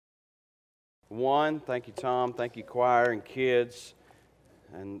1. Thank you, Tom. Thank you, choir and kids.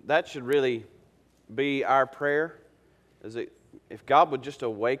 And that should really be our prayer, if God would just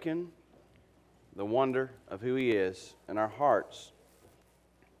awaken the wonder of who He is in our hearts,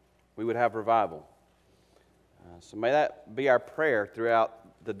 we would have revival. So may that be our prayer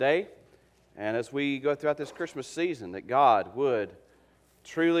throughout the day, and as we go throughout this Christmas season, that God would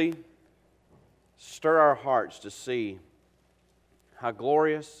truly stir our hearts to see how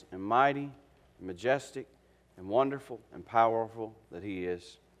glorious and mighty and majestic and wonderful and powerful that He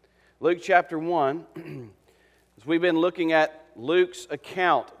is. Luke chapter 1, as we've been looking at Luke's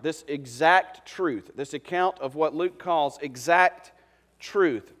account, this exact truth, this account of what Luke calls exact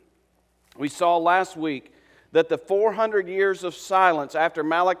truth. We saw last week that the 400 years of silence after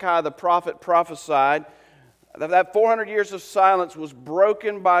Malachi the prophet prophesied, that 400 years of silence was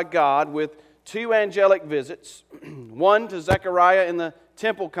broken by God with two angelic visits, one to Zechariah in the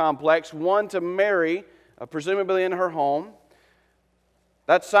temple complex, one to Mary, presumably in her home.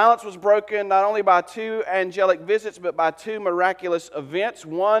 That silence was broken not only by two angelic visits, but by two miraculous events,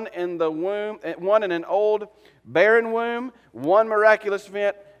 one in the womb, one in an old barren womb, one miraculous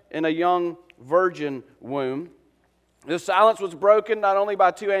event in a young virgin womb. The silence was broken not only by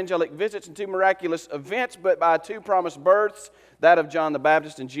two angelic visits and two miraculous events, but by two promised births, that of John the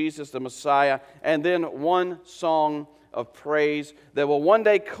Baptist and Jesus the Messiah, and then one song of praise that will one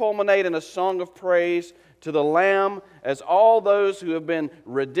day culminate in a song of praise to the Lamb, as all those who have been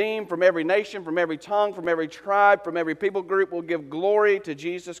redeemed from every nation, from every tongue, from every tribe, from every people group will give glory to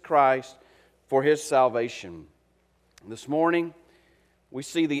Jesus Christ for His salvation. This morning, we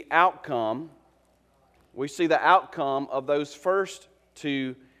see the outcome of those first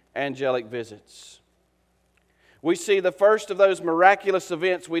two angelic visits. We see the first of those miraculous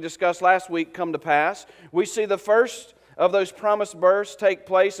events we discussed last week come to pass. We see the first of those promised births take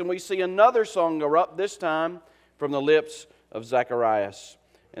place, and we see another song erupt, this time from the lips of Zacharias.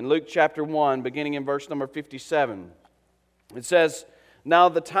 In Luke chapter 1, beginning in verse number 57, it says, "Now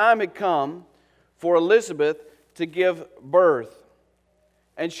the time had come for Elizabeth to give birth,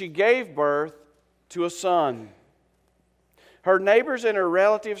 and she gave birth to a son. Her neighbors and her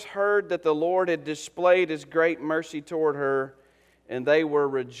relatives heard that the Lord had displayed His great mercy toward her, and they were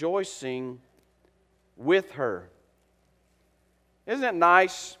rejoicing with her." Isn't it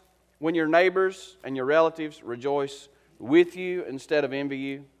nice when your neighbors and your relatives rejoice with you instead of envy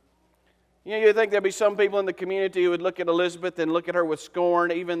you? You know, you think there'd be some people in the community who would look at Elizabeth and look at her with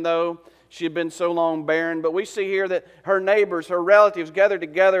scorn, even though she had been so long barren. But we see here that her neighbors, her relatives gathered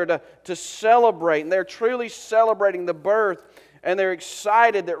together to celebrate. And they're truly celebrating the birth. And they're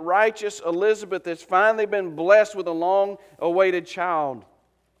excited that righteous Elizabeth has finally been blessed with a long-awaited child.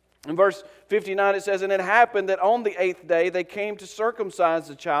 In verse 59 it says, "And it happened that on the 8th day they came to circumcise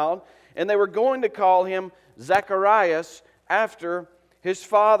the child, and they were going to call him Zacharias after his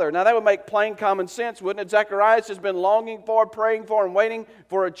father." Now that would make plain common sense, wouldn't it? Zacharias has been longing for, praying for, and waiting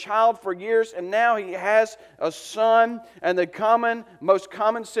for a child for years, and now he has a son, and the most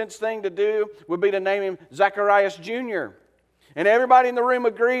common sense thing to do would be to name him Zacharias Jr. And everybody in the room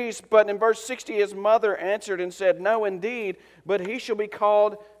agrees, but in verse 60 his mother answered and said, "No, indeed, but he shall be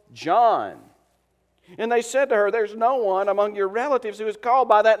called John." And they said to her, "There's no one among your relatives who is called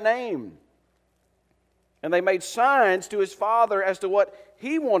by that name." And they made signs to his father as to what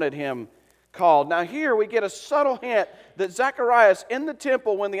he wanted him called. Now here we get a subtle hint that Zacharias in the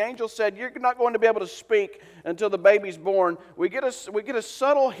temple, when the angel said, "You're not going to be able to speak until the baby's born," we get a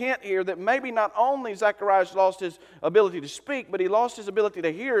subtle hint here that maybe not only Zacharias lost his ability to speak, but he lost his ability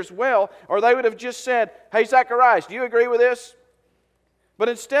to hear as well, or they would have just said, "Hey Zacharias, do you agree with this?" But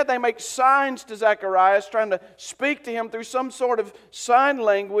instead they make signs to Zacharias, trying to speak to him through some sort of sign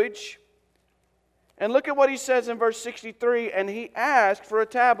language. And look at what he says in verse 63, "And he asked for a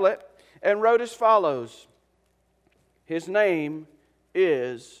tablet and wrote as follows, 'His name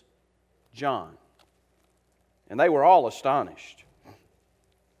is John.' And they were all astonished.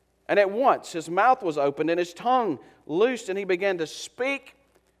 And at once his mouth was opened and his tongue loosed, and he began to speak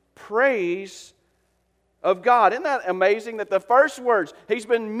praise of God." Isn't that amazing that the first words, he's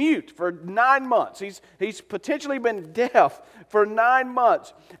been mute for 9 months. He's potentially been deaf for 9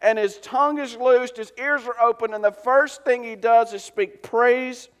 months. And his tongue is loosed, his ears are open, and the first thing he does is speak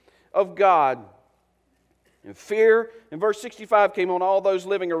praise of God. And fear, in verse 65, came on all those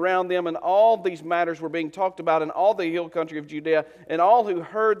living around them, and all these matters were being talked about in all the hill country of Judea, and all who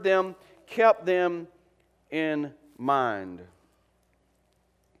heard them kept them in mind,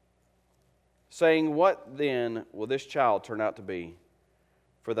 saying, "What then will this child turn out to be?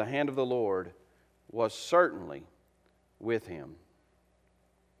 For the hand of the Lord was certainly with him."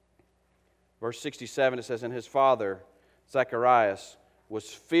 Verse 67, it says, "And his father, Zacharias,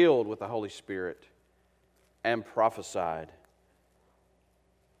 was filled with the Holy Spirit and prophesied."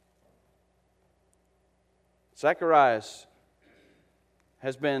 Zacharias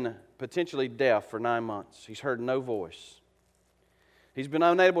has been potentially deaf for 9 months. He's heard no voice. He's been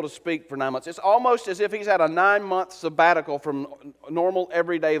unable to speak for 9 months. It's almost as if he's had a 9-month sabbatical from normal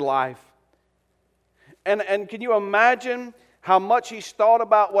everyday life. And can you imagine how much he's thought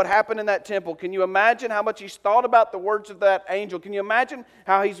about what happened in that temple? Can you imagine how much he's thought about the words of that angel? Can you imagine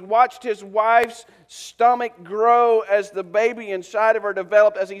how he's watched his wife's stomach grow as the baby inside of her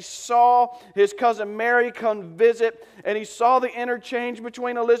developed, as he saw his cousin Mary come visit, and he saw the interchange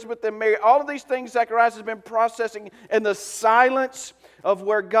between Elizabeth and Mary? All of these things Zacharias has been processing in the silence of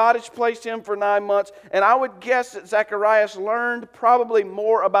where God has placed him for 9 months. And I would guess that Zacharias learned probably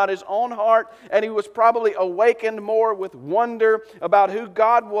more about his own heart, and he was probably awakened more with wonder about who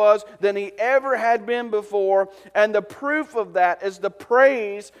God was than he ever had been before. And the proof of that is the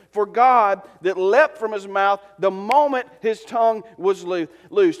praise for God that leapt from his mouth the moment his tongue was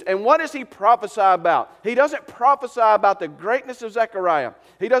loosed. And what does he prophesy about? He doesn't prophesy about the greatness of Zechariah.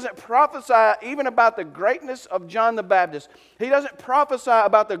 He doesn't prophesy even about the greatness of John the Baptist. He doesn't prophesy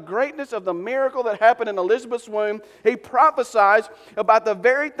about the greatness of the miracle that happened in Elizabeth's womb. He prophesies about the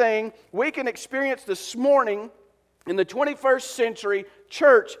very thing we can experience this morning in the 21st century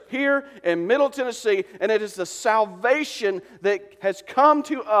church here in Middle Tennessee, and it is the salvation that has come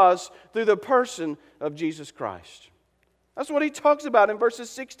to us through the person of Jesus Christ. That's what he talks about in verses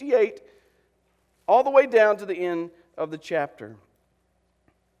 68 all the way down to the end of the chapter.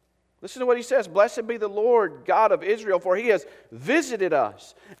 Listen to what he says. "Blessed be the Lord God of Israel, for he has visited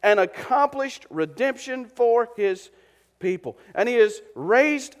us and accomplished redemption for his people. And he has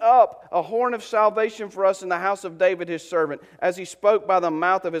raised up a horn of salvation for us in the house of David his servant, as he spoke by the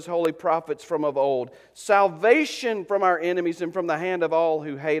mouth of his holy prophets from of old. Salvation from our enemies and from the hand of all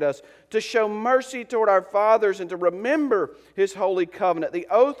who hate us, to show mercy toward our fathers and to remember his holy covenant, the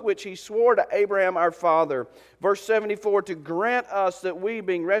oath which he swore to Abraham our father." Verse 74, "To grant us that we,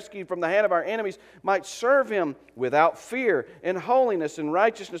 being rescued from the hand of our enemies, might serve him without fear, in holiness and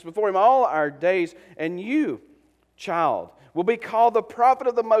righteousness before him all our days. And you, child, will be called the prophet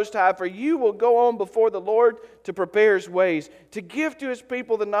of the Most High, for you will go on before the Lord to prepare his ways, to give to his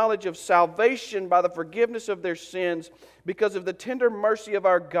people the knowledge of salvation by the forgiveness of their sins, because of the tender mercy of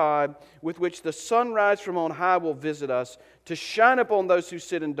our God, with which the sunrise from on high will visit us, to shine upon those who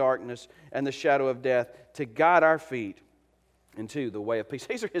sit in darkness and the shadow of death, to guide our feet into the way of peace."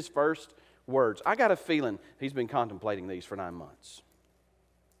 These are his first words. I got a feeling he's been contemplating these for 9 months.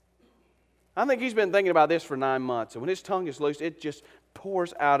 I think he's been thinking about this for 9 months. And when his tongue is loosed, it just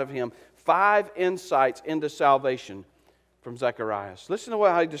pours out of him. 5 insights into salvation from Zacharias. Listen to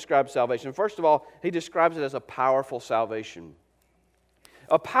how he describes salvation. First of all, he describes it as a powerful salvation.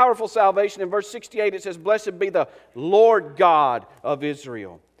 A powerful salvation. In verse 68, it says, "Blessed be the Lord God of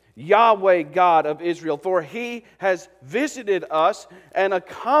Israel, Yahweh God of Israel, for he has visited us and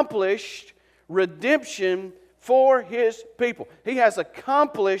accomplished redemption for his people." He has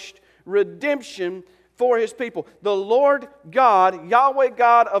accomplished redemption for his people. The Lord God, Yahweh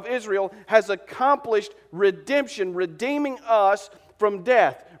God of Israel, has accomplished redemption, redeeming us from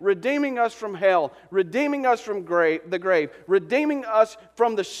death, redeeming us from hell, redeeming us from the grave, redeeming us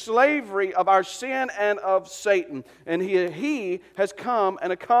from the slavery of our sin and of Satan. And he has come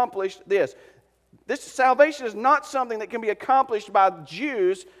and accomplished this. This salvation is not something that can be accomplished by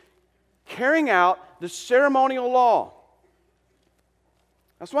Jews carrying out the ceremonial law.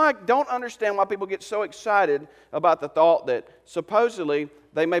 That's why I don't understand why people get so excited about the thought that supposedly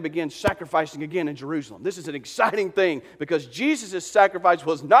they may begin sacrificing again in Jerusalem. This is an exciting thing because Jesus' sacrifice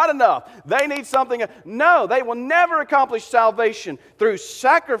was not enough. They need something. No, they will never accomplish salvation through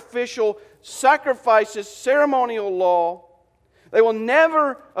sacrificial sacrifices, ceremonial law. They will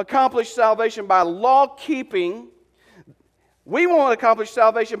never accomplish salvation by law keeping. We won't accomplish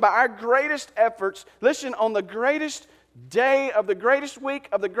salvation by our greatest efforts. Listen, on the greatest day of the greatest week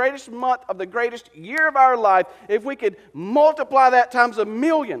of the greatest month of the greatest year of our life, if we could multiply that times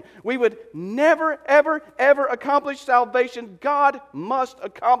 1,000,000, we would never, ever, ever accomplish salvation. God must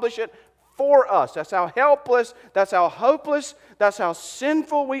accomplish it for us. That's how helpless, that's how hopeless, that's how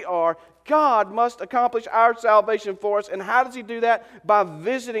sinful we are. God must accomplish our salvation for us. And how does he do that? By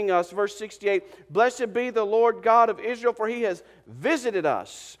visiting us. Verse 68, "Blessed be the Lord God of Israel, for he has visited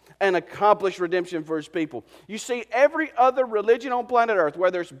us and accomplished redemption for his people." You see, every other religion on planet Earth,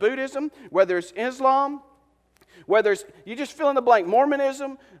 whether it's Buddhism, whether it's Islam, Whether it's, you just fill in the blank,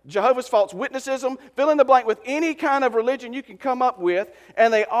 Mormonism, Jehovah's False Witnessism, fill in the blank with any kind of religion you can come up with,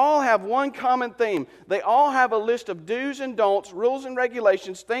 and they all have one common theme. They all have a list of do's and don'ts, rules and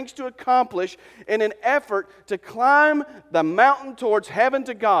regulations, things to accomplish in an effort to climb the mountain towards heaven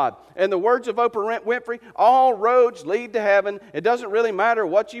to God. In the words of Oprah Winfrey, all roads lead to heaven. It doesn't really matter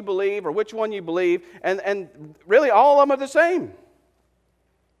what you believe or which one you believe, and really all of them are the same.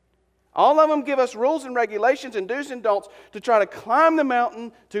 All of them give us rules and regulations and do's and don'ts to try to climb the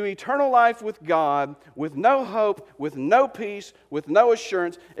mountain to eternal life with God with no hope, with no peace, with no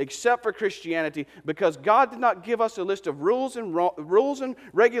assurance except for Christianity, because God did not give us a list of rules and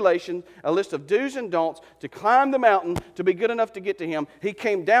regulations, a list of do's and don'ts to climb the mountain to be good enough to get to Him. He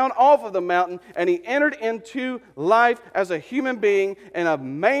came down off of the mountain and He entered into life as a human being in a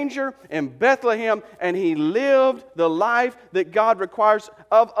manger in Bethlehem, and He lived the life that God requires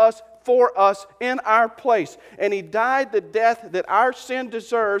of us for us in our place. And He died the death that our sin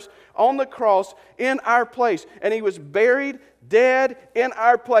deserves on the cross in our place. And He was buried dead in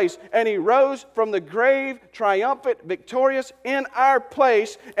our place. And He rose from the grave triumphant, victorious in our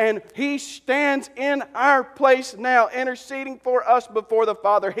place. And He stands in our place now, interceding for us before the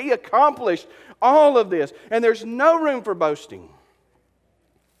Father. He accomplished all of this. And there's no room for boasting.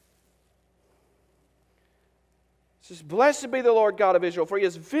 It says, "Blessed be the Lord God of Israel, for He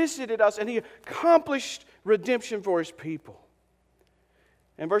has visited us and He accomplished redemption for His people."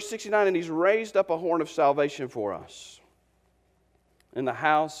 In verse 69, "And He's raised up a horn of salvation for us in the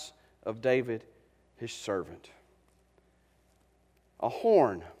house of David, His servant." A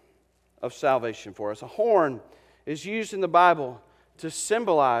horn of salvation for us. A horn is used in the Bible to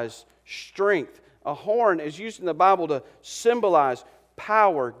symbolize strength. A horn is used in the Bible to symbolize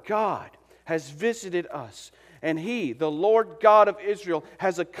power. God has visited us. And He, the Lord God of Israel,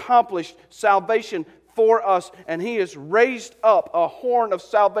 has accomplished salvation for us. And He has raised up a horn of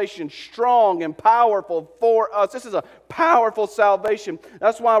salvation, strong and powerful for us. This is a powerful salvation.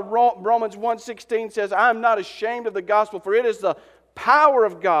 That's why Romans 1:16 says, "I am not ashamed of the gospel, for it is the power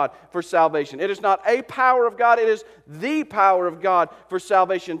of God for salvation." It is not a power of God, it is the power of God for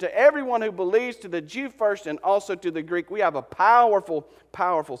salvation to everyone who believes, to the Jew first and also to the Greek. We have a powerful,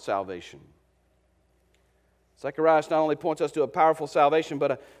 powerful salvation. Zechariah not only points us to a powerful salvation,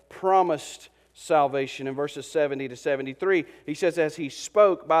 but a promised salvation. In verses 70 to 73, he says, "As He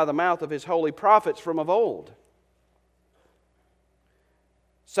spoke by the mouth of His holy prophets from of old."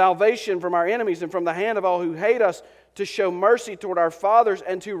 Salvation from our enemies and from the hand of all who hate us, to show mercy toward our fathers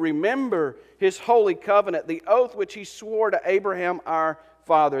and to remember His holy covenant, the oath which He swore to Abraham our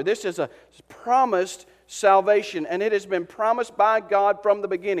father. This is a promised salvation, and it has been promised by God from the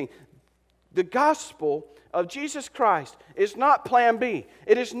beginning. The gospel of Jesus Christ is not plan B.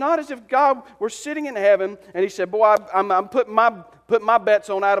 It is not as if God were sitting in heaven and He said, "Boy, I'm putting my bets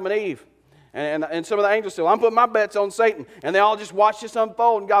on Adam and Eve." And some of the angels said, "I'm putting my bets on Satan." And they all just watch this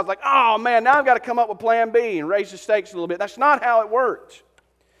unfold. And God's like, "Oh man, now I've got to come up with plan B and raise the stakes a little bit." That's not how it worked.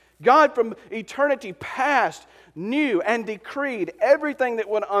 God from eternity past knew and decreed everything that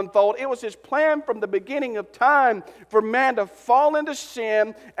would unfold. It was His plan from the beginning of time for man to fall into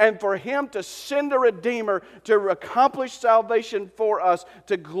sin and for Him to send a Redeemer to accomplish salvation for us,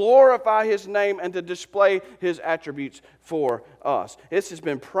 to glorify His name and to display His attributes for us. This has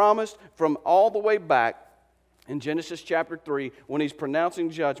been promised from all the way back in Genesis chapter 3 when He's pronouncing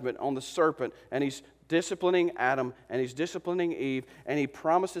judgment on the serpent, and He's disciplining Adam and He's disciplining Eve, and He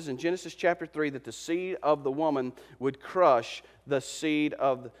promises in Genesis chapter 3 that the seed of the woman would crush the head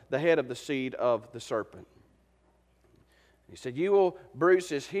of the seed of the serpent. He said, "You will bruise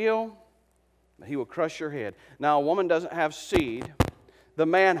his heel, but he will crush your head." Now, a woman doesn't have seed. The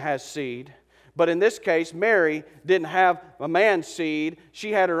man has seed. But in this case, Mary didn't have a man's seed.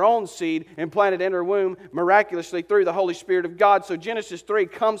 She had her own seed implanted in her womb miraculously through the Holy Spirit of God. So Genesis 3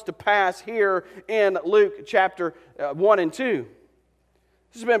 comes to pass here in Luke chapter 1 and 2.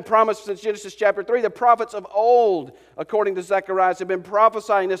 This has been promised since Genesis chapter 3. The prophets of old, according to Zechariah, have been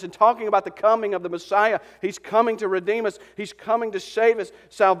prophesying this and talking about the coming of the Messiah. He's coming to redeem us. He's coming to save us.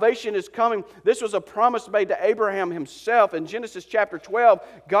 Salvation is coming. This was a promise made to Abraham himself. In Genesis chapter 12,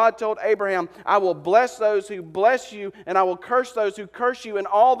 God told Abraham, "I will bless those who bless you, and I will curse those who curse you, and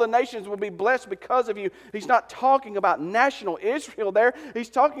all the nations will be blessed because of you." He's not talking about national Israel there. He's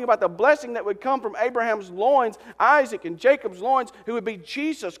talking about the blessing that would come from Abraham's loins, Isaac and Jacob's loins, who would be Jesus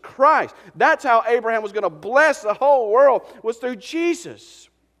Christ. That's how Abraham was going to bless the whole world, was through Jesus.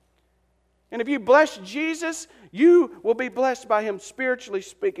 And if you bless Jesus, you will be blessed by Him spiritually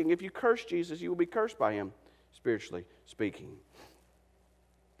speaking. If you curse Jesus, you will be cursed by Him spiritually speaking.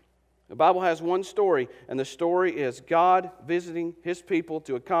 The Bible has one story, and the story is God visiting His people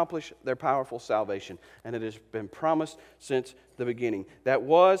to accomplish their powerful salvation. And it has been promised since the beginning. That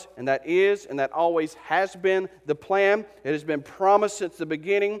was, and that is, and that always has been the plan. It has been promised since the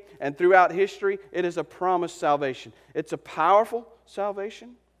beginning, and throughout history, it is a promised salvation. It's a powerful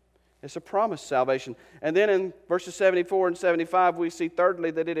salvation. It's a promised salvation. And then in verses 74 and 75, we see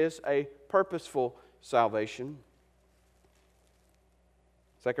thirdly that it is a purposeful salvation.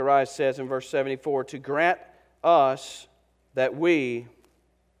 Zechariah says in verse 74, to grant us that we,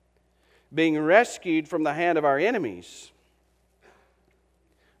 being rescued from the hand of our enemies,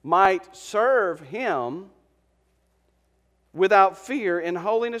 might serve Him without fear in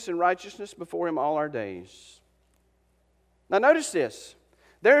holiness and righteousness before Him all our days. Now notice this.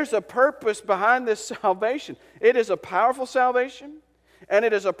 There's a purpose behind this salvation. It is a powerful salvation, and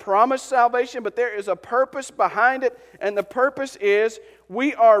it is a promised salvation, but there is a purpose behind it, and the purpose is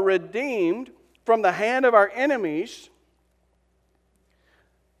we are redeemed from the hand of our enemies,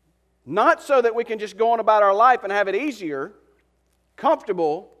 not so that we can just go on about our life and have it easier,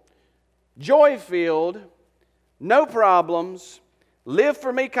 comfortable, joy-filled, no problems, live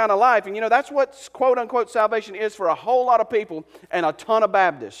for me kind of life. And that's what quote-unquote salvation is for a whole lot of people and a ton of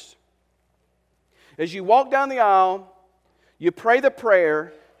Baptists. As you walk down the aisle, you pray the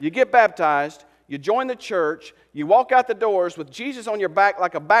prayer, you get baptized, you join the church, you walk out the doors with Jesus on your back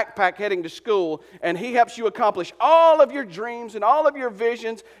like a backpack heading to school, and He helps you accomplish all of your dreams and all of your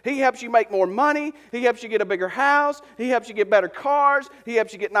visions. He helps you make more money. He helps you get a bigger house. He helps you get better cars. He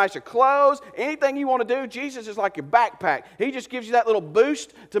helps you get nicer clothes. Anything you want to do, Jesus is like your backpack. He just gives you that little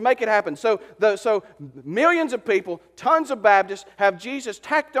boost to make it happen. So millions of people, tons of Baptists, have Jesus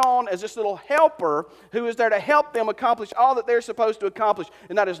tacked on as this little helper who is there to help them accomplish all that they're supposed to accomplish.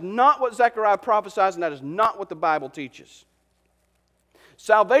 And that is not what Zechariah prophesies, and that is not what the Bible teaches.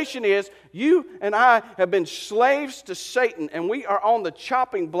 Salvation is you and I have been slaves to Satan, and we are on the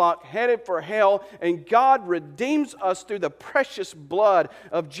chopping block headed for hell, and God redeems us through the precious blood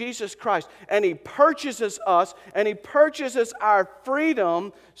of Jesus Christ, and He purchases us, and He purchases our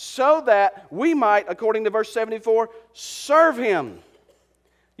freedom so that we might, according to verse 74, serve Him.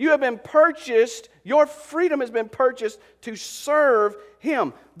 You have been purchased, your freedom has been purchased to serve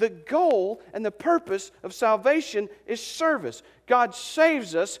Him. The goal and the purpose of salvation is service. God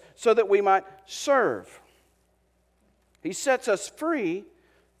saves us so that we might serve. He sets us free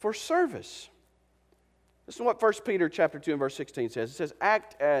for service. This is what 1 Peter chapter 2 and verse 16 says. It says,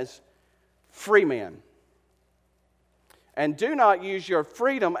 act as free men, and do not use your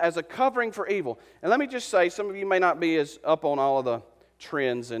freedom as a covering for evil. And let me just say, some of you may not be as up on all of the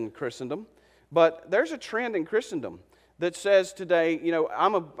trends in Christendom, but there's a trend in Christendom that says today,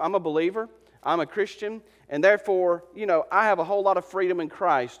 I'm a believer, I'm a Christian, and therefore, I have a whole lot of freedom in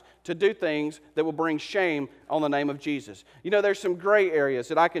Christ to do things that will bring shame on the name of Jesus. There's some gray areas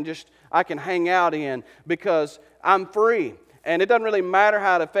that I can hang out in because I'm free. And it doesn't really matter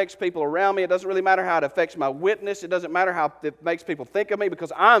how it affects people around me. It doesn't really matter how it affects my witness. It doesn't matter how it makes people think of me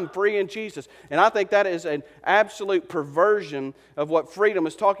because I'm free in Jesus. And I think that is an absolute perversion of what freedom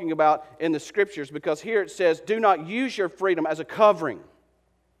is talking about in the Scriptures, because here it says, do not use your freedom as a covering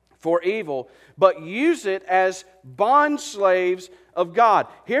for evil, but use it as bond slaves of God.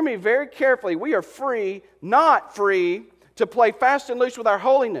 Hear me very carefully. We are free, not free, to play fast and loose with our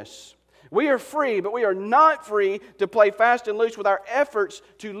holiness. We are free, but we are not free to play fast and loose with our efforts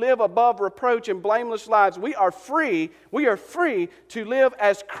to live above reproach and blameless lives. We are free to live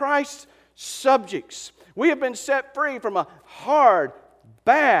as Christ's subjects. We have been set free from a hard,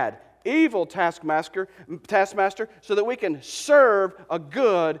 bad, evil taskmaster so that we can serve a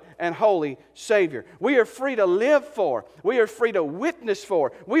good and holy Savior. We are free to live for. We are free to witness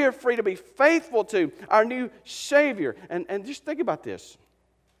for. We are free to be faithful to our new Savior. And just think about this.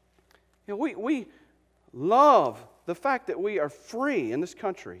 We love the fact that we are free in this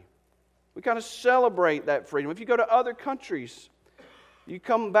country. We kind of celebrate that freedom. If you go to other countries, you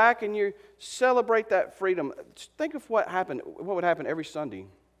come back and you celebrate that freedom. Just think of what would happen every Sunday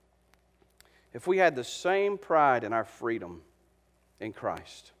if we had the same pride in our freedom in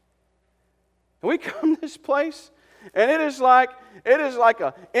Christ. And we come to this place, and it is like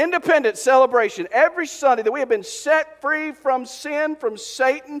an independent celebration every Sunday that we have been set free from sin, from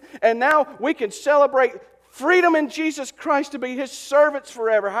Satan, and now we can celebrate freedom in Jesus Christ to be His servants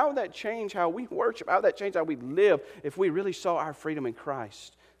forever. How would that change how we worship? How would that change how we live if we really saw our freedom in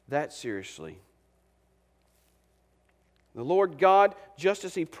Christ that seriously? The Lord God, just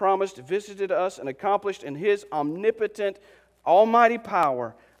as He promised, visited us and accomplished in His omnipotent, almighty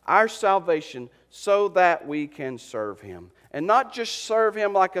power our salvation so that we can serve Him. And not just serve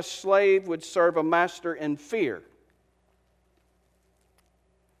Him like a slave would serve a master in fear,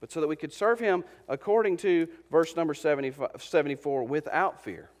 but so that we could serve Him according to verse number 74, without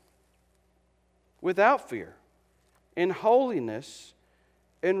fear. Without fear. In holiness,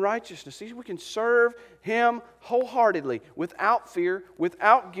 in righteousness. See, we can serve Him wholeheartedly, without fear,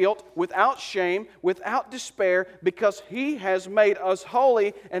 without guilt, without shame, without despair, because He has made us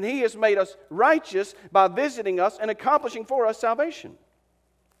holy and He has made us righteous by visiting us and accomplishing for us salvation.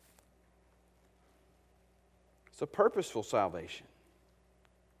 It's a purposeful salvation.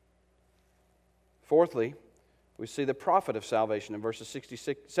 Fourthly, we see the prophet of salvation in verses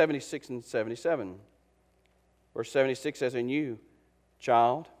 76 and 77. Verse 76 says, "And you,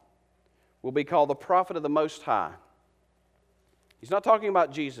 child, will be called the prophet of the Most High." He's not talking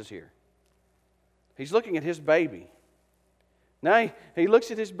about Jesus here. He's looking at His baby. Now he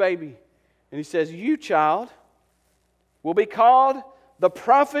looks at His baby and He says, "You, child, will be called the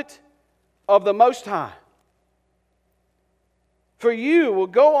prophet of the Most High. For you will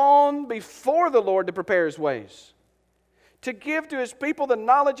go on before the Lord to prepare His ways, to give to His people the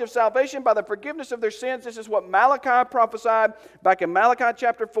knowledge of salvation by the forgiveness of their sins." This is what Malachi prophesied back in Malachi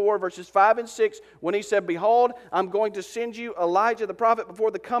chapter 4, verses 5 and 6, when he said, "Behold, I'm going to send you Elijah the prophet before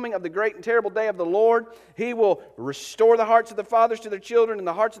the coming of the great and terrible day of the Lord. He will restore the hearts of the fathers to their children and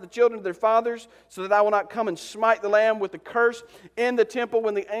the hearts of the children to their fathers, so that I will not come and smite the land with the curse in the temple."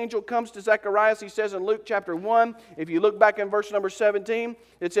 When the angel comes to Zacharias, he says in Luke chapter 1, if you look back in verse number 17,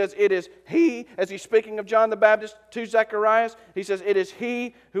 it says, "It is He," as he's speaking of John the Baptist to Zacharias, he says, "It is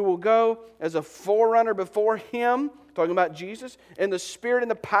He who will go as a forerunner before Him," talking about Jesus, "in the spirit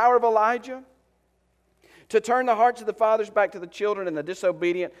and the power of Elijah, to turn the hearts of the fathers back to the children and the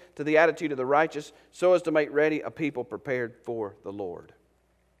disobedient to the attitude of the righteous, so as to make ready a people prepared for the Lord."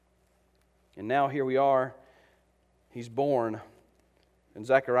 And now here we are. He's born. And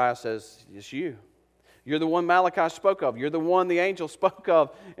Zechariah says, "It's you. You're the one Malachi spoke of. You're the one the angel spoke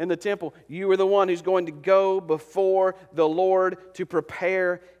of in the temple. You are the one who's going to go before the Lord to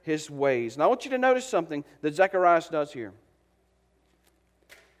prepare His ways." Now I want you to notice something that Zacharias does here.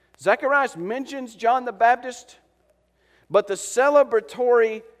 Zacharias mentions John the Baptist, but the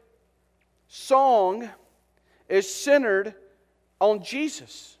celebratory song is centered on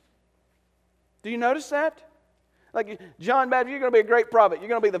Jesus. Do you notice that? Like, John Baptist, you're going to be a great prophet. You're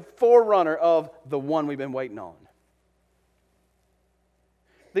going to be the forerunner of the one we've been waiting on.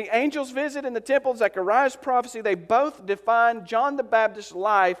 The angel's visit in the temple, Zechariah's prophecy, they both define John the Baptist's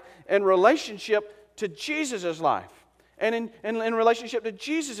life in relationship to Jesus' life and in relationship to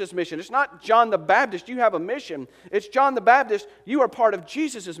Jesus' mission. It's not John the Baptist, you have a mission. It's John the Baptist, you are part of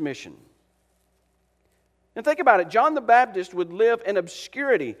Jesus' mission. And think about it. John the Baptist would live in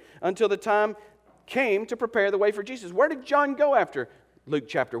obscurity until the time came to prepare the way for Jesus. Where did John go after Luke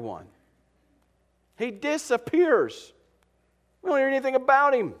chapter 1? He disappears. We don't hear anything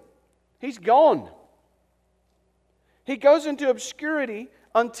about him. He's gone. He goes into obscurity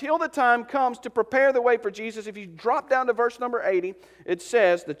until the time comes to prepare the way for Jesus. If you drop down to verse number 80, it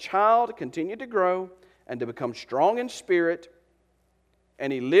says, "The child continued to grow and to become strong in spirit,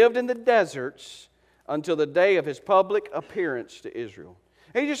 and he lived in the deserts until the day of his public appearance to Israel."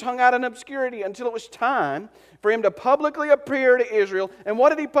 He just hung out in obscurity until it was time for him to publicly appear to Israel. And what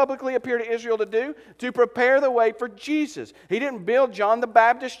did he publicly appear to Israel to do? To prepare the way for Jesus. He didn't build John the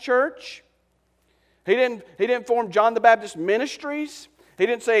Baptist Church. He didn't form John the Baptist Ministries. He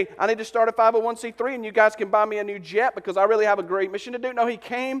didn't say, "I need to start a 501c3 and you guys can buy me a new jet because I really have a great mission to do." No, he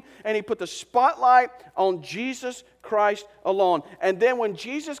came and he put the spotlight on Jesus Christ alone. And then when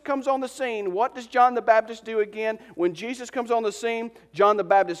Jesus comes on the scene, what does John the Baptist do again? When Jesus comes on the scene, John the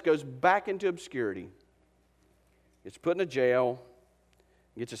Baptist goes back into obscurity. Gets put in a jail,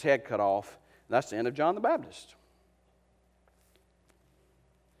 gets his head cut off, and that's the end of John the Baptist.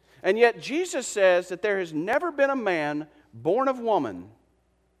 And yet Jesus says that there has never been a man born of woman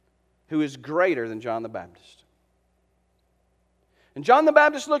who is greater than John the Baptist. And John the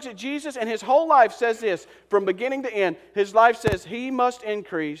Baptist looks at Jesus and his whole life says this, from beginning to end. His life says, "He must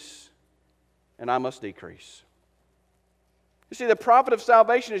increase and I must decrease." You see, the prophet of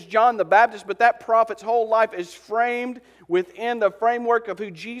salvation is John the Baptist, but that prophet's whole life is framed within the framework of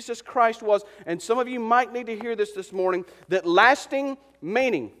who Jesus Christ was. And some of you might need to hear this morning, that lasting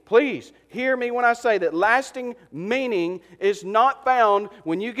meaning, please hear me when I say that lasting meaning is not found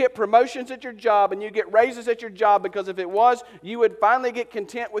when you get promotions at your job and you get raises at your job, because if it was, you would finally get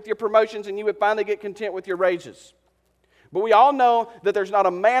content with your promotions and you would finally get content with your raises. But we all know that there's not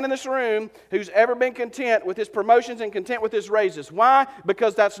a man in this room who's ever been content with his promotions and content with his raises. Why?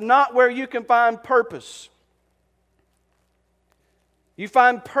 Because that's not where you can find purpose. You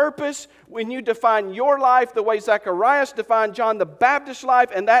find purpose when you define your life the way Zacharias defined John the Baptist's life,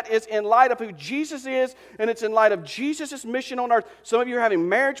 and that is in light of who Jesus is, and it's in light of Jesus' mission on earth. Some of you are having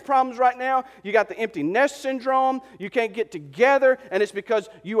marriage problems right now. You got the empty nest syndrome. You can't get together, and it's because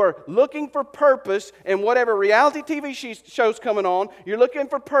you are looking for purpose in whatever reality TV show's coming on. You're looking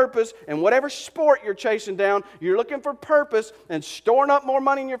for purpose in whatever sport you're chasing down. You're looking for purpose and storing up more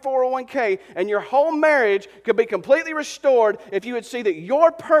money in your 401k, and your whole marriage could be completely restored if you would see that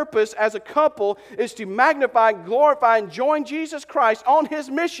your purpose as a couple is to magnify, glorify, and join Jesus Christ on His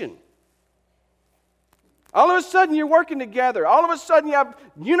mission. All of a sudden you're working together. All of a sudden you have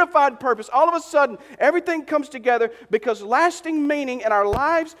unified purpose. All of a sudden everything comes together because lasting meaning in our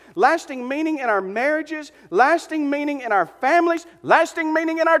lives, lasting meaning in our marriages, lasting meaning in our families, lasting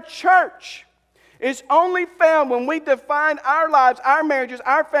meaning in our church is only found when we define our lives, our marriages,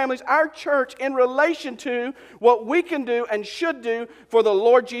 our families, our church in relation to what we can do and should do for the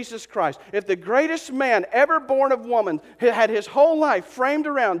Lord Jesus Christ. If the greatest man ever born of woman had his whole life framed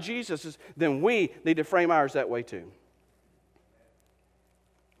around Jesus, then we need to frame ours that way too.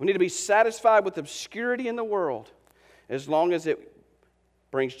 We need to be satisfied with obscurity in the world as long as it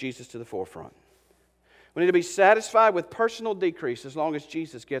brings Jesus to the forefront. We need to be satisfied with personal decrease as long as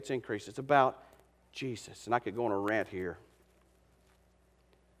Jesus gets increase. It's about Jesus. And I could go on a rant here.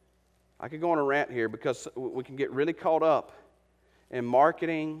 Because we can get really caught up in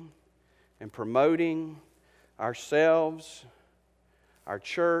marketing and promoting ourselves, our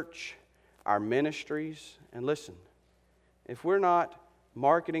church, our ministries. And listen, if we're not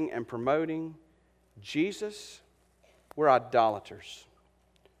marketing and promoting Jesus, we're idolaters.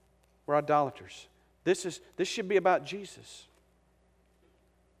 We're idolaters. This should be about Jesus.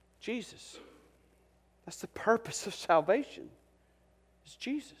 Jesus. That's the purpose of salvation. It's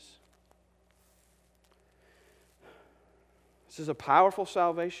Jesus. This is a powerful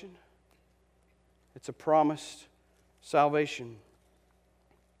salvation. It's a promised salvation.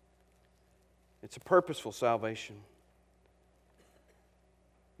 It's a purposeful salvation.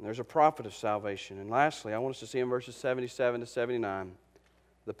 And there's a profit of salvation. And lastly, I want us to see in verses 77 to 79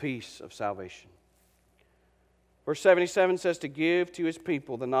 the peace of salvation. Verse 77 says to give to His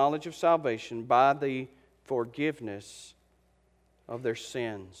people the knowledge of salvation by the forgiveness of their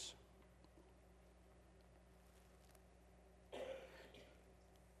sins.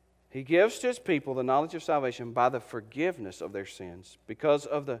 He gives to His people the knowledge of salvation by the forgiveness of their sins because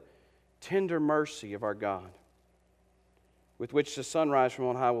of the tender mercy of our God, with which the sunrise from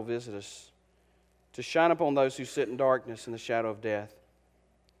on high will visit us, to shine upon those who sit in darkness and the shadow of death,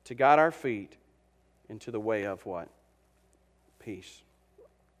 to guide our feet into the way of what? Peace.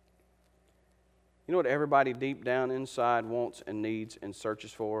 You know what everybody deep down inside wants and needs and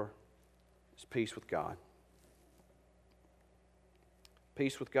searches for? It's peace with God.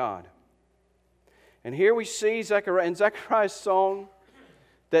 Peace with God. And here we see in Zechariah's song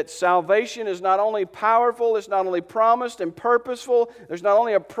that salvation is not only powerful, it's not only promised and purposeful. There's not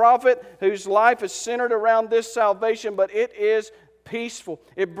only a prophet whose life is centered around this salvation, but it is peaceful.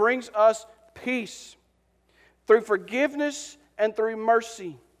 It brings us peace through forgiveness and through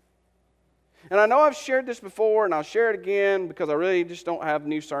mercy. And I know I've shared this before, and I'll share it again because I really just don't have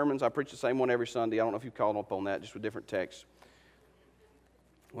new sermons. I preach the same one every Sunday. I don't know if you called up on that, just with different texts.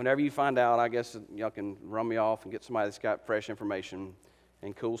 Whenever you find out, I guess y'all can run me off and get somebody that's got fresh information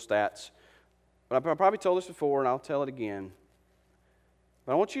and cool stats. But I've probably told this before, and I'll tell it again.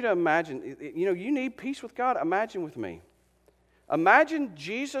 But I want you to imagine, you need peace with God. Imagine with me. Imagine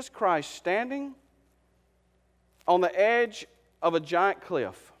Jesus Christ standing on the edge of a giant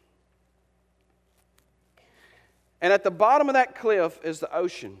cliff. And at the bottom of that cliff is the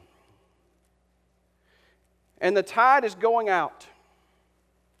ocean. And the tide is going out.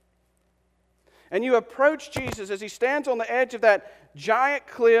 And you approach Jesus as He stands on the edge of that giant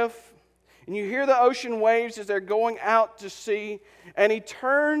cliff. And you hear the ocean waves as they're going out to sea. And He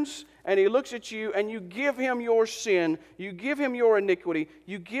turns and He looks at you and you give Him your sin. You give Him your iniquity.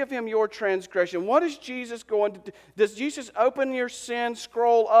 You give Him your transgression. What is Jesus going to do? Does Jesus open your sin,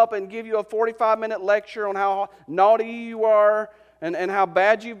 scroll up, and give you a 45-minute lecture on how naughty you are and how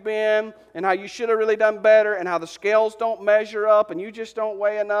bad you've been and how you should have really done better and how the scales don't measure up and you just don't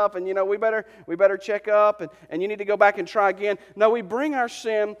weigh enough and we better check up and you need to go back and try again? No, we bring our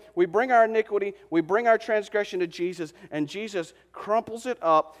sin, we bring our iniquity, we bring our transgression to Jesus, and Jesus crumples it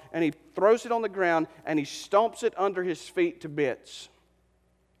up and He throws it on the ground and He stomps it under His feet to bits.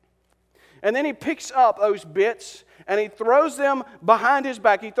 And then He picks up those bits and he throws them behind his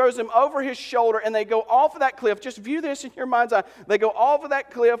back. He throws them over his shoulder, and they go off of that cliff. Just view this in your mind's eye. They go off of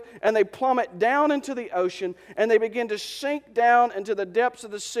that cliff, and they plummet down into the ocean, and they begin to sink down into the depths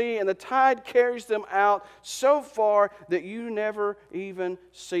of the sea, and the tide carries them out so far that you never even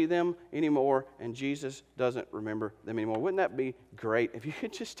see them anymore, and Jesus doesn't remember them anymore. Wouldn't that be great if you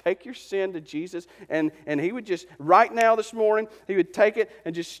could just take your sin to Jesus, and he would just, right now this morning, he would take it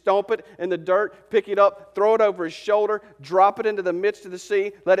and just stomp it in the dirt, pick it up, throw it over his shoulder, drop it into the midst of the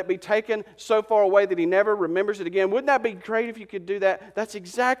sea, let it be taken so far away that he never remembers it again. Wouldn't that be great if you could do that? That's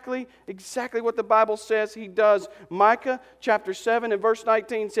exactly what the Bible says he does. Micah chapter 7 and verse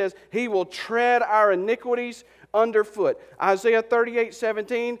 19 says, he will tread our iniquities underfoot. Isaiah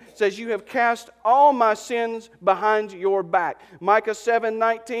 38:17 says, you have cast all my sins behind your back. Micah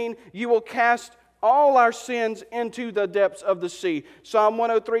 7:19, you will cast all our sins into the depths of the sea. Psalm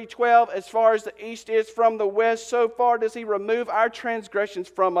 103:12, as far as the east is from the west, so far does he remove our transgressions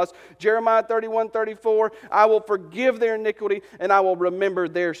from us. Jeremiah 31:34, I will forgive their iniquity and I will remember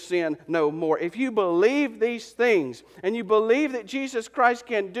their sin no more. If you believe these things and you believe that Jesus Christ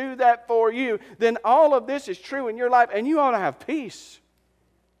can do that for you, then all of this is true in your life and you ought to have peace.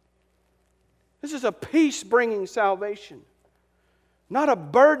 This is a peace-bringing salvation, not a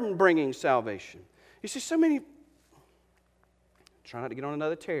burden-bringing salvation. You see, try not to get on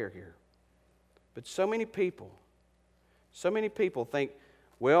another tear here, but so many people think,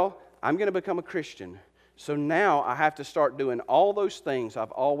 well, I'm going to become a Christian, so now I have to start doing all those things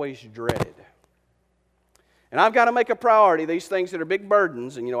I've always dreaded. And I've got to make a priority these things that are big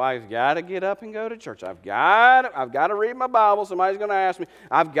burdens. And, I've got to get up and go to church. I've got to read my Bible. Somebody's going to ask me.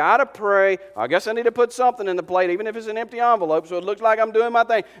 I've got to pray. I guess I need to put something in the plate, even if it's an empty envelope, so it looks like I'm doing my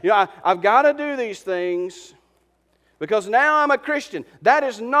thing. I've got to do these things because now I'm a Christian. That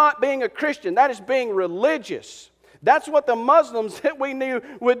is not being a Christian. That is being religious. That's what the Muslims that we knew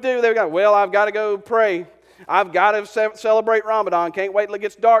would do. They go, well, I've got to go pray. I've got to celebrate Ramadan. Can't wait till it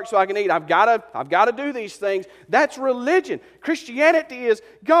gets dark so I can eat. I've got to do these things. That's religion. Christianity is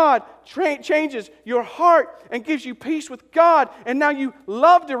God changes your heart and gives you peace with God. And now you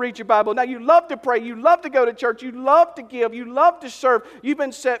love to read your Bible. Now you love to pray. You love to go to church. You love to give. You love to serve. You've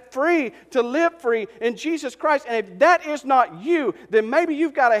been set free to live free in Jesus Christ. And if that is not you, then maybe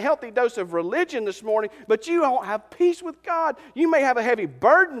you've got a healthy dose of religion this morning, but you don't have peace with God. You may have a heavy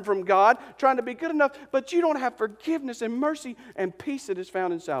burden from God trying to be good enough, but you don't have forgiveness and mercy and peace that is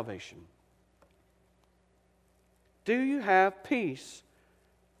found in salvation. Do you have peace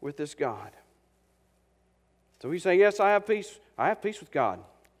with this God? So we say, yes, I have peace. I have peace with God.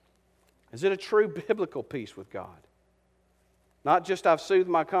 Is it a true biblical peace with God? Not just I've soothed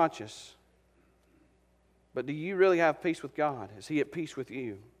my conscience, but do you really have peace with God? Is He at peace with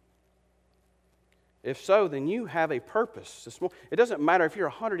you? If so, then you have a purpose. It doesn't matter if you're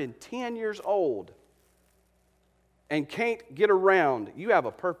 110 years old and can't get around, you have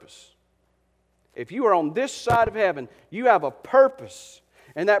a purpose. If you are on this side of heaven, you have a purpose.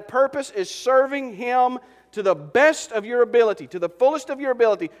 And that purpose is serving Him to the best of your ability, to the fullest of your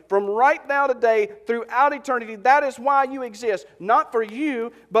ability, from right now today throughout eternity. That is why you exist. Not for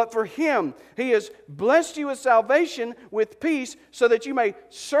you, but for Him. He has blessed you with salvation, with peace, so that you may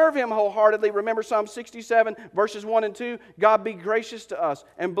serve Him wholeheartedly. Remember Psalm 67, verses 1 and 2. God be gracious to us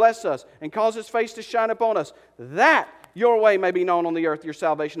and bless us and cause His face to shine upon us, that your way may be known on the earth, your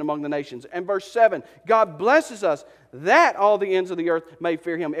salvation among the nations. And verse 7, God blesses us that all the ends of the earth may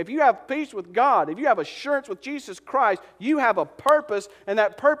fear Him. If you have peace with God, if you have assurance with Jesus Christ, you have a purpose, and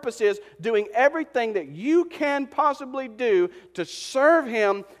that purpose is doing everything that you can possibly do to serve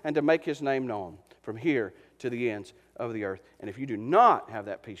Him and to make His name known from here to the ends of the earth. And if you do not have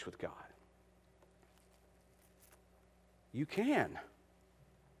that peace with God, you can.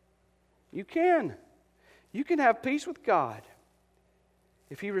 You can. You can have peace with God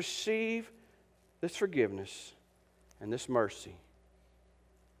if you receive this forgiveness and this mercy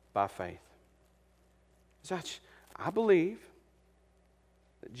by faith. I believe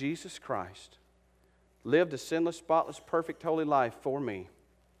that Jesus Christ lived a sinless, spotless, perfect, holy life for me.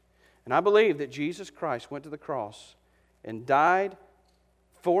 And I believe that Jesus Christ went to the cross and died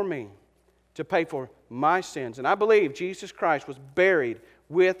for me to pay for my sins. And I believe Jesus Christ was buried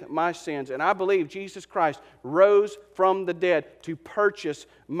with my sins. And I believe Jesus Christ rose from the dead to purchase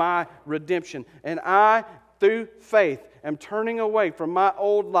my redemption. And I, through faith, am turning away from my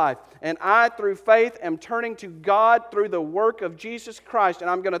old life. And I, through faith, am turning to God through the work of Jesus Christ. And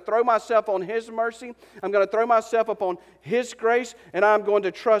I'm going to throw myself on His mercy. I'm going to throw myself upon His grace. And I'm going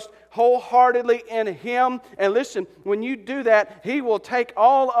to trust wholeheartedly in Him. And listen, when you do that, He will take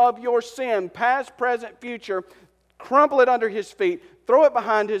all of your sin, past, present, future, crumple it under his feet, throw it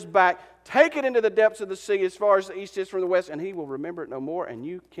behind his back, take it into the depths of the sea as far as the east is from the west, and he will remember it no more, and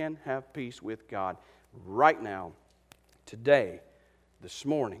you can have peace with God right now, today, this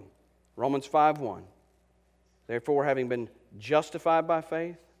morning. Romans 5:1. Therefore, having been justified by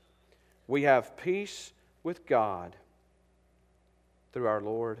faith, we have peace with God through our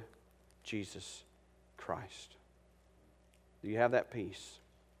Lord Jesus Christ. Do you have that peace?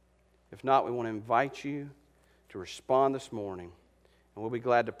 If not, we want to invite you to respond this morning, and we'll be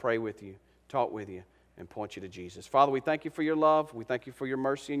glad to pray with you, talk with you, and point you to Jesus. Father, we thank you for your love. We thank you for your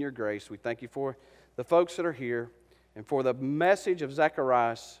mercy and your grace. We thank you for the folks that are here and for the message of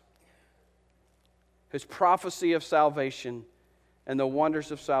Zacharias, his prophecy of salvation and the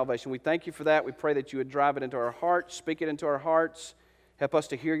wonders of salvation. We thank you for that. We pray that you would drive it into our hearts, speak it into our hearts, help us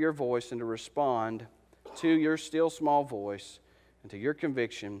to hear your voice and to respond to your still small voice and to your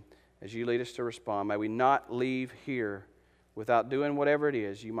conviction as you lead us to respond. May we not leave here without doing whatever it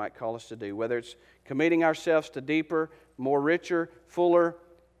is you might call us to do, whether it's committing ourselves to deeper, more richer, fuller,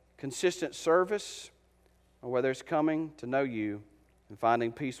 consistent service, or whether it's coming to know you and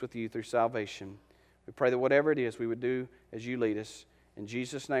finding peace with you through salvation. We pray that whatever it is we would do as you lead us. In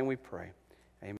Jesus' name we pray.